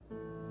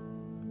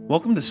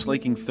Welcome to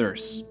Slaking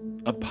Thirsts,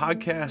 a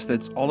podcast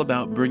that's all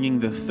about bringing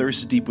the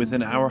thirst deep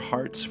within our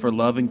hearts for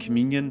love and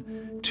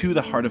communion to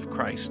the heart of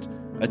Christ,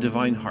 a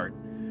divine heart,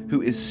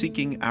 who is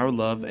seeking our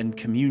love and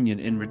communion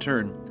in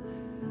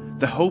return.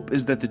 The hope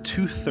is that the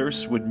two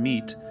thirsts would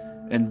meet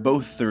and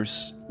both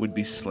thirsts would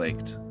be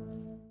slaked.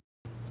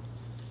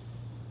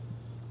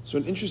 So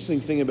an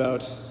interesting thing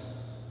about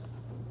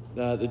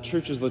the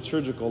church's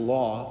liturgical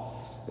law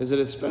is that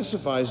it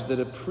specifies that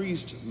a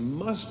priest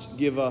must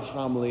give a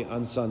homily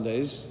on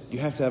Sundays. You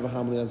have to have a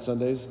homily on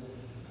Sundays,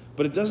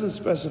 but it doesn't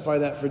specify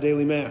that for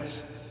daily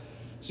Mass.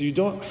 So you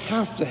don't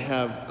have to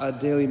have a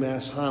daily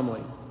Mass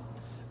homily.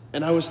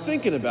 And I was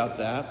thinking about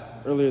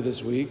that earlier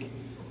this week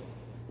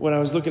when I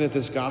was looking at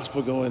this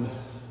gospel going,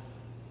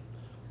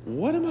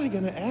 what am I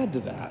going to add to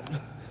that?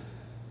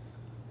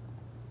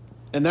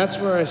 And that's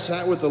where I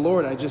sat with the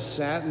Lord. I just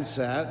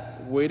sat,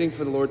 waiting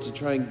for the Lord to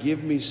try and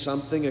give me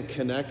something, a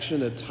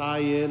connection, a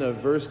tie-in, a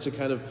verse to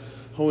kind of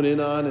hone in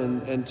on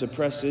and to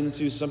press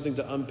into, something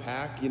to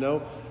unpack,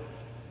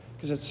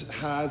 because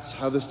that's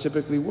how this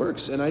typically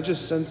works. And I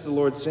just sensed the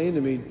Lord saying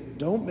to me,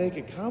 don't make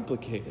it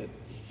complicated.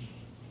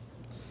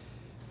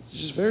 It's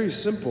just very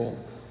simple.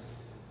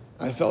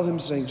 I felt him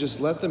saying,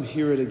 just let them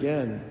hear it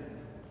again.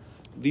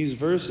 These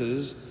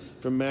verses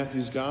from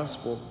Matthew's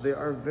gospel, they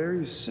are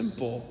very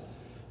simple,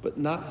 but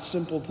not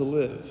simple to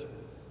live.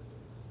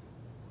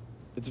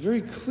 It's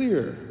very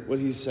clear what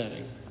he's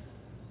saying.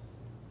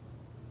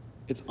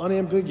 It's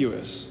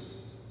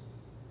unambiguous.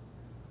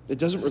 It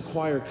doesn't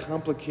require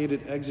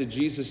complicated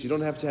exegesis. You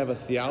don't have to have a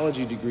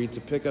theology degree to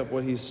pick up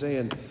what he's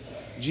saying.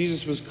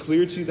 Jesus was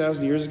clear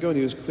 2,000 years ago, and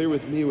he was clear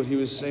with me what he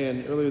was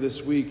saying earlier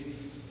this week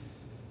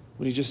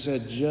when he just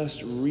said,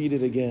 just read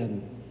it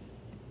again.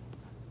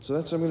 So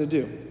that's what I'm going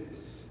to do.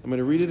 I'm going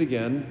to read it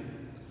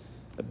again,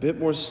 a bit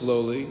more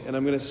slowly, and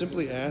I'm going to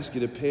simply ask you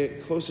to pay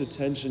close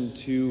attention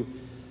to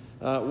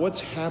what's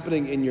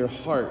happening in your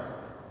heart,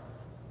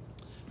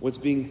 what's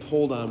being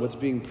pulled on, what's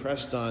being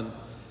pressed on,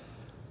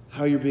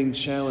 how you're being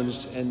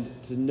challenged,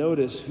 and to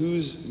notice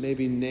whose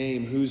maybe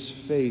name, whose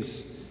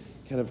face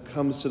kind of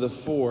comes to the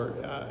fore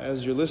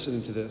as you're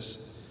listening to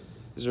this.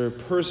 Is there a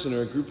person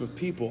or a group of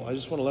people? I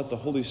just want to let the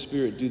Holy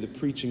Spirit do the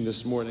preaching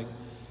this morning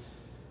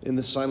in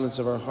the silence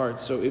of our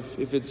hearts. So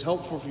if it's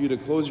helpful for you to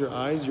close your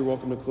eyes, you're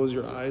welcome to close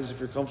your eyes if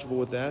you're comfortable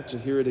with that, to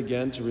hear it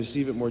again, to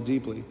receive it more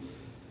deeply.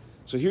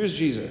 So here's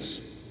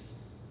Jesus,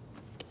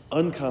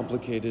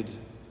 uncomplicated,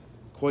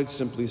 quite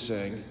simply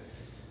saying,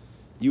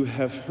 you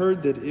have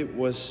heard that it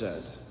was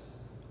said,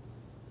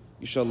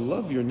 you shall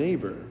love your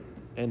neighbor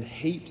and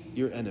hate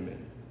your enemy.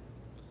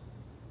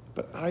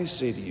 But I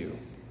say to you,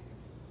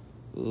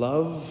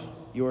 love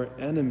your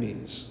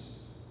enemies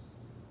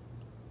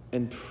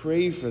and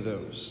pray for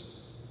those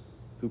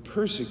who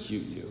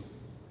persecute you,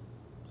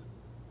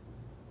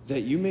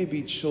 that you may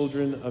be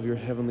children of your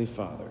heavenly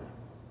Father.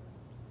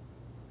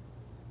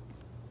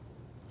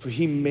 For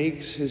he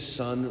makes his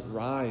sun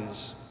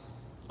rise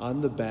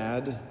on the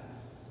bad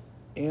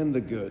and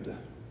the good,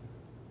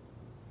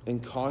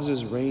 and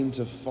causes rain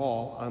to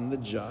fall on the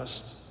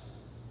just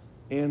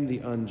and the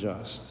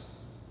unjust.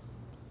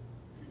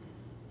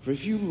 For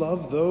if you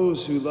love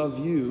those who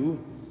love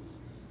you,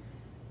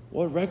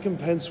 what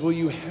recompense will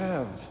you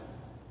have?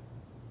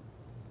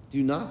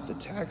 Do not the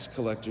tax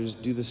collectors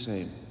do the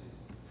same?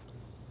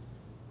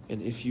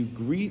 And if you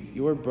greet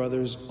your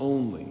brothers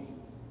only,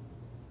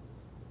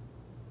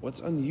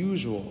 what's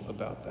unusual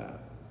about that?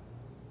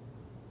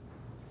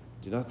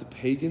 Do not the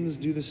pagans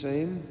do the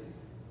same?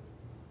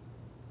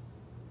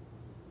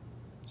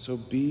 So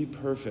be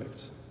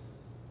perfect,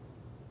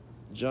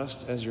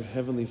 just as your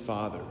heavenly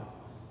Father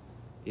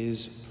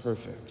is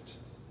perfect.